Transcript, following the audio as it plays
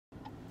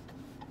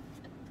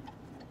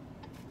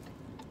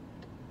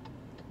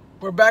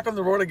We're back on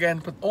the road again,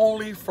 but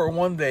only for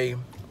one day.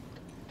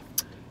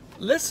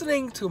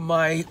 Listening to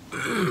my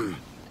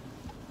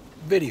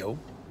video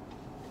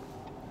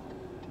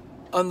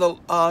on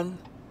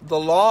the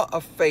law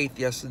of faith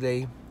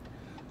yesterday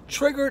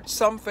triggered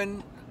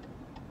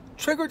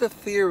a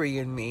theory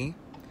in me,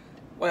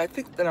 when I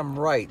think that I'm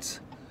right,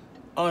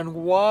 on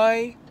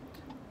why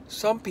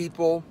some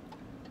people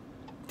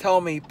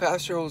tell me,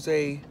 Pastor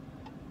Jose,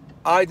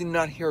 I do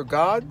not hear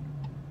God,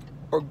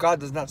 or God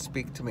does not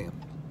speak to me.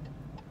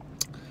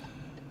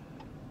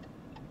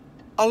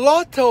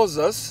 Allah tells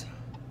us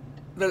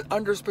that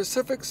under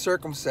specific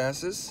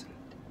circumstances,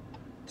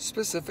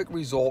 specific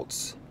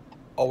results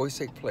always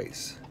take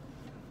place.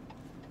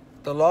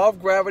 The law of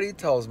gravity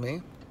tells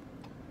me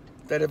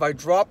that if I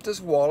drop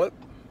this wallet,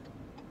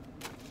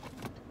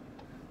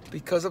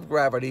 because of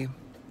gravity,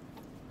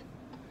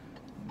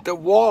 the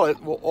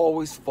wallet will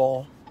always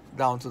fall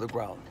down to the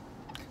ground.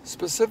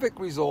 Specific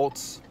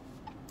results,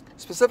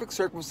 specific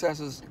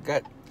circumstances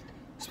get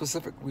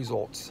specific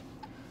results.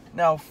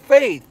 Now,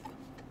 faith,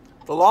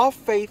 the law of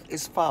faith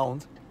is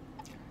found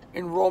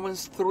in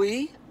Romans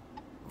 3,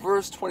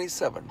 verse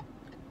 27.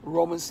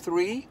 Romans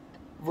 3,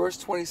 verse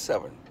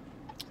 27.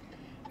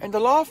 And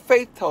the law of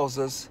faith tells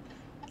us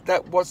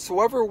that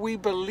whatsoever we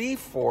believe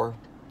for,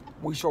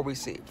 we shall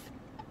receive.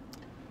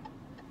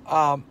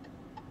 Or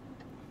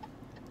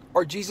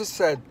Jesus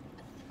said,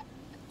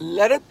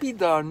 let it be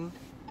done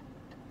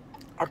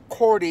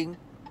according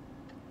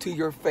to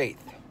your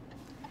faith.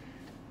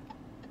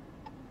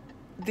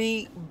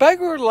 The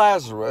beggar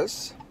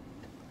Lazarus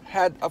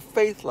had a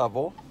faith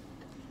level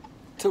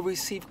to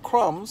receive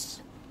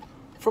crumbs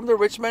from the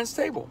rich man's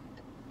table.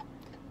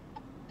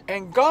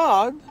 And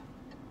God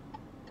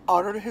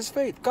honored his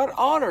faith. God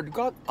honored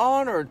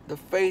the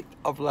faith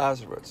of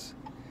Lazarus.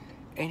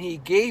 And he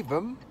gave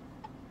him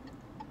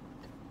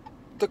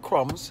the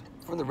crumbs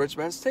from the rich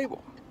man's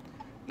table.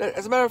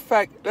 As a matter of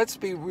fact, let's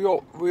be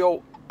real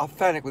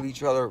authentic with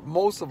each other.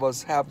 Most of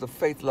us have the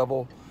faith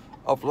level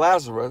of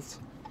Lazarus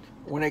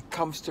when it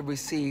comes to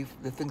receive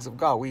the things of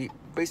God. We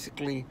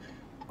basically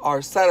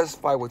are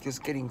satisfied with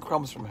just getting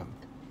crumbs from him.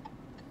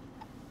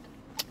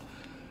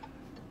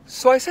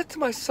 So I said to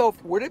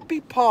myself, would it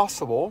be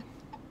possible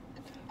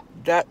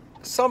that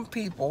some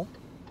people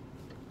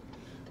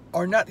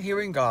are not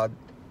hearing God,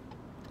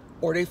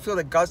 or they feel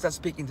that God's not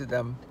speaking to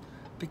them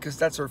because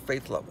that's their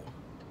faith level?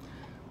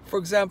 For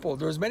example,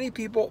 there's many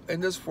people in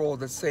this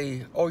world that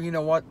say, oh, you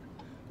know what?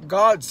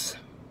 God's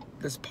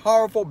this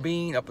powerful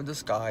being up in the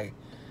sky.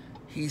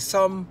 He's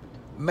some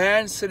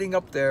man sitting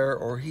up there,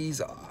 or he's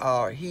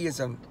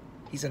an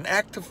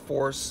active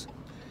force,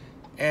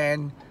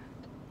 and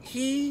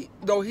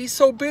though he's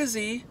so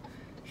busy,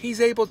 he's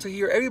able to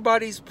hear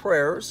everybody's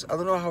prayers. I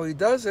don't know how he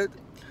does it,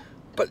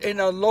 but in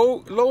a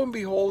lo and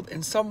behold,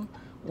 in some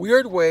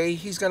weird way,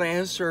 he's going to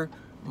answer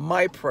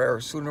my prayer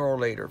sooner or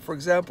later. For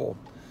example,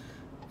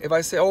 if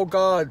I say, oh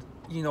God,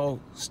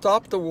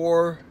 stop the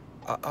war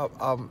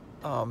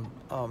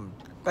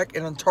back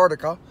in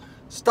Antarctica,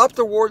 stop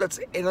the war that's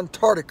in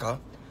Antarctica,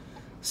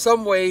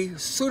 some way,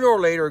 sooner or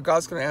later,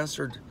 God's going to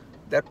answer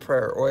that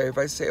prayer. Or if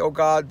I say, oh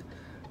God,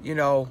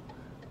 heal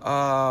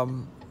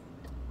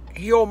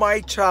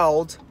my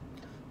child,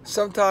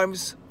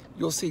 sometimes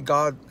you'll see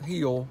God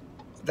heal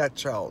that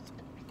child.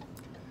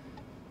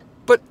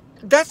 But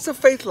that's the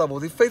faith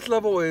level. The faith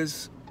level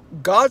is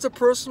God's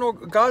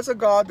a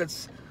God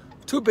that's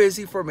too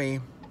busy for me.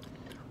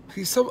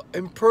 He's some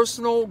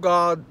impersonal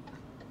God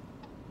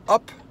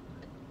up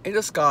in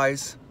the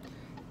skies,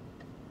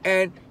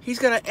 and he's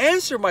going to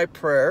answer my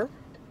prayer,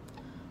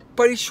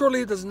 but he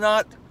surely does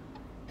not.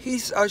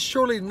 He's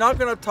surely not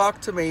going to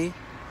talk to me.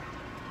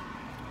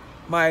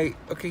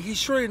 He's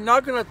surely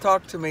not going to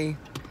talk to me,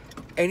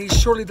 and he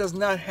surely does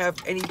not have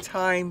any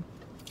time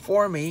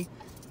for me.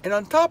 And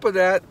on top of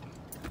that,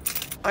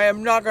 I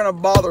am not going to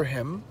bother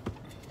him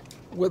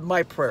with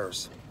my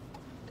prayers.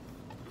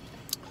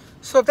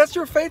 So if that's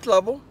your faith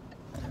level,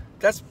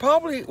 that's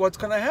probably what's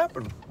going to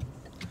happen.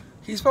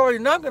 He's probably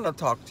not going to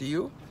talk to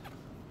you.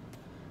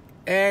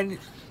 And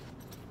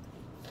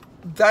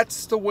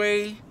that's the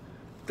way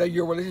that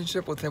your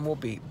relationship with him will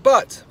be.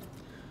 But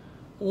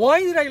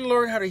why did I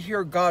learn how to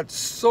hear God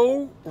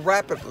so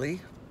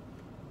rapidly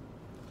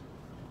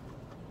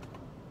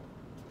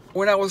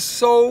when I was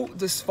so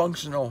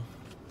dysfunctional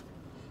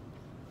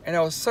and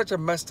I was such a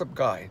messed up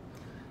guy?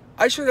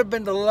 I should have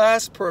been the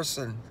last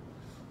person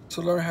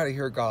to learn how to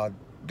hear God,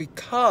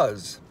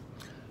 because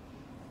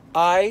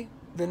I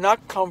did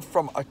not come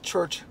from a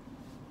church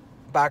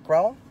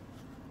background.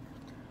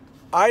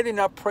 I did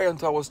not pray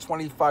until I was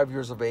 25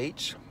 years of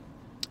age.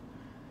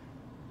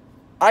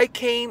 I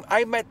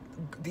met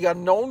the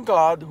unknown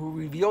God who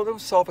revealed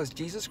himself as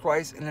Jesus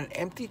Christ in an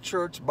empty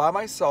church by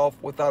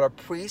myself, without a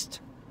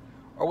priest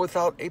or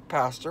without a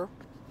pastor.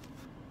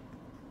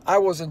 I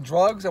was in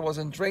drugs, I was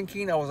in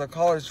drinking, I was a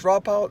college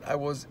dropout, I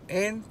was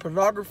in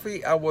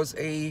pornography, I was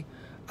a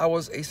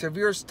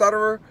severe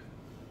stutterer.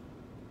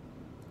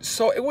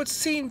 So it would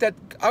seem that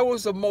I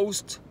was the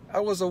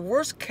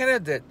worst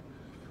candidate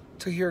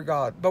to hear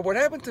God. But what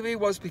happened to me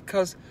was,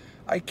 because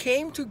I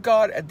came to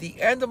God at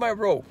the end of my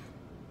rope.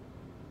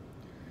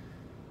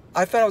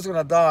 I thought I was going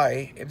to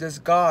die if this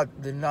God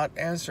did not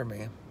answer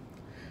me.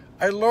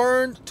 I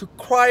learned to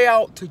cry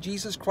out to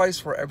Jesus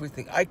Christ for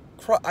everything. I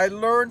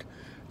learned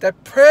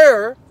that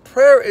prayer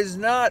is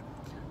not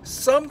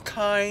some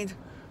kind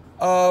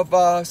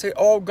of say,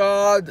 oh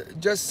God,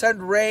 just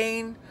send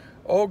rain.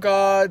 Oh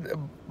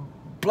God,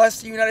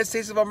 bless the United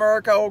States of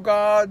America. Oh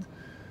God,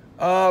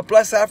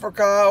 bless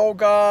Africa. Oh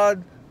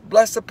God,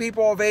 bless the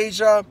people of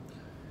Asia.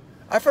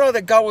 I found out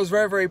that God was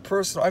very, very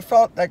personal. I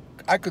felt like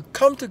I could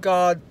come to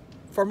God.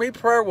 For me,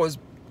 prayer was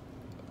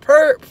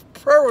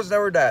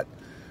never that.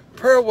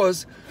 Prayer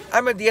was,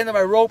 I'm at the end of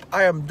my rope.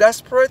 I am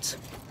desperate.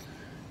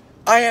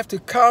 I have to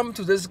come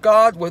to this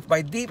God with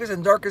my deepest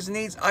and darkest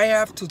needs. I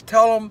have to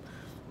tell him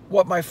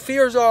what my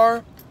fears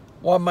are,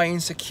 what my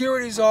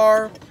insecurities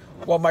are,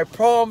 what my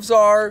problems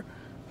are,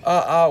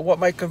 what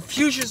my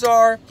confusions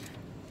are.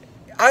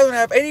 I don't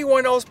have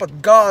anyone else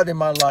but God in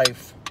my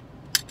life.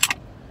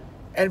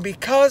 And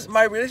because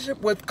my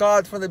relationship with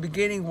God from the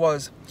beginning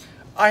was,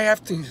 I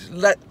have to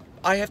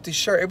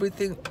share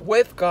everything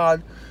with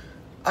God.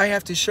 I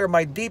have to share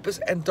my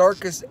deepest and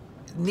darkest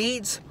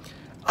needs.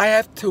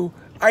 I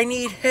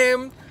need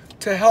him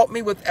to help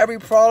me with every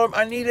problem.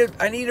 I need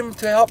him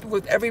to help me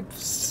with every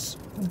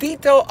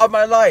detail of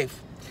my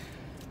life.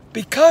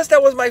 Because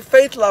that was my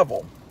faith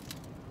level,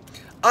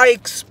 I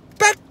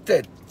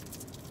expected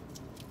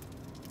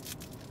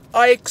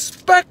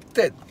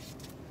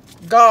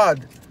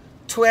God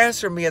to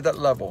answer me at that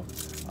level.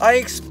 I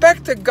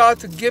expected God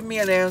to give me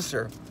an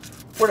answer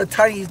for the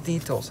tiniest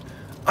details.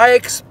 I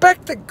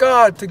expected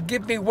God to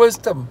give me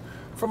wisdom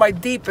for my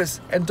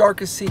deepest and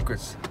darkest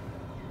secrets.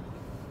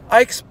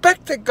 I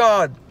expected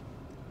God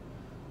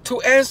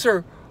to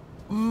answer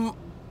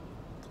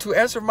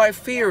my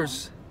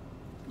fears.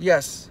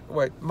 Yes,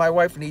 wait, my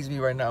wife needs me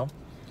right now.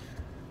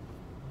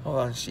 Hold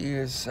on, she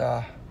is,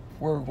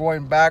 we're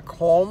going back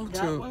home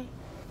to, way?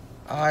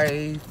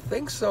 I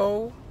think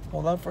so.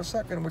 Hold on for a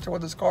second, we're talking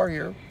about this car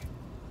here.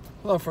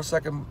 Hold on for a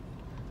second.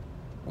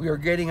 We are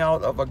getting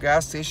out of a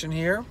gas station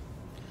here,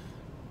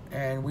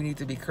 and we need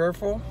to be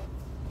careful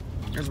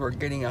because we're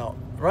getting out,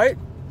 right?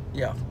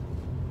 Yeah.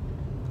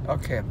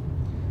 Okay.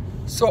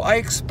 So I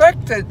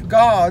expected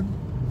God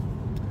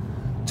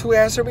to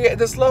answer me at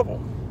this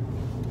level.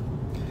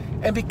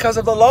 And because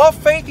of the law of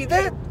faith, he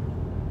did.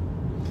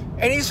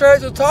 And he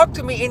started to talk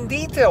to me in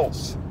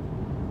details.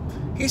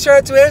 He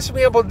started to answer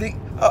me about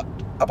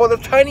the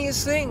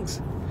tiniest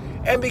things.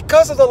 And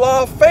because of the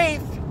law of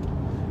faith,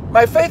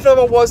 my faith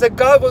level was that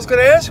God was going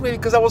to answer me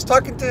because I was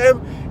talking to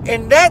him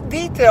in that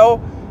detail.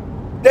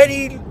 Then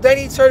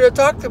he started to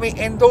talk to me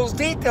in those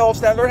details,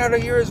 and I learned how to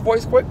hear his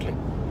voice quickly.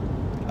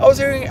 I was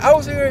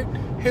hearing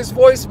his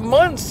voice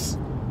months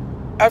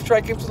after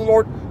I came to the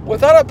Lord,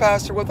 without a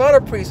pastor, without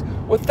a priest,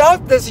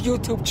 without this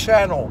YouTube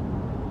channel,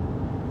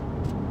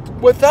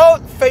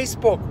 without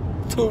Facebook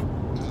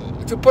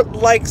to put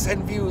likes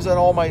and views on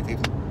all my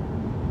things.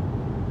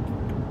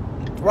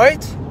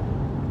 Right?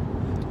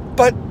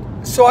 But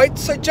so I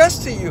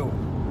suggest to you,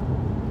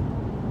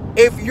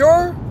 if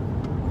your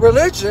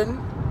religion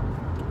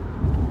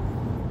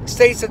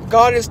states that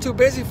God is too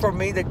busy for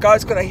me, that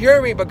God's going to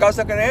hear me, but God's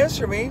not going to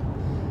answer me,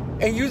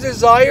 and you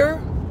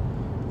desire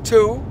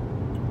to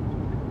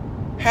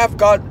have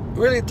God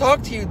really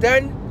talk to you,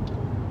 then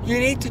you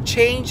need to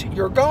change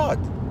your God.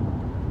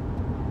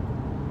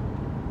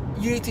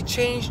 You need to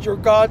change your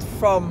God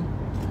from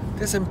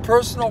this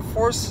impersonal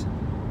force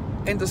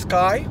in the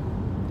sky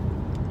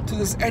to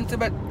this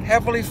intimate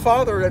Heavenly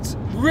Father that's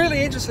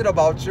really interested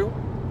about you.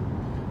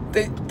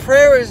 The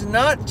prayer is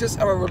not just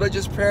a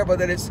religious prayer, but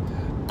that it's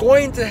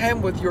going to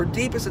Him with your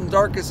deepest and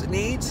darkest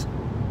needs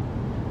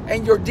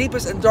and your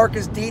deepest and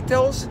darkest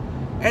details,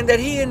 and that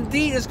He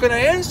indeed is going to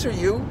answer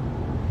you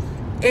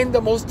in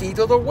the most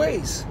detailed of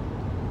ways,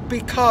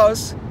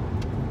 because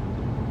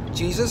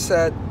Jesus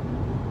said,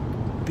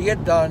 be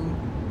it done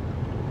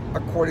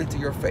according to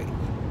your faith.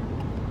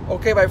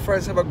 Okay, my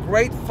friends, have a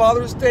great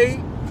Father's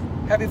Day.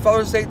 Happy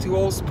Father's Day to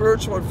all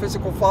spiritual and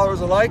physical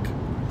fathers alike,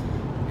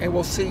 and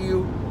we'll see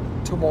you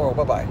tomorrow.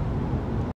 Bye-bye.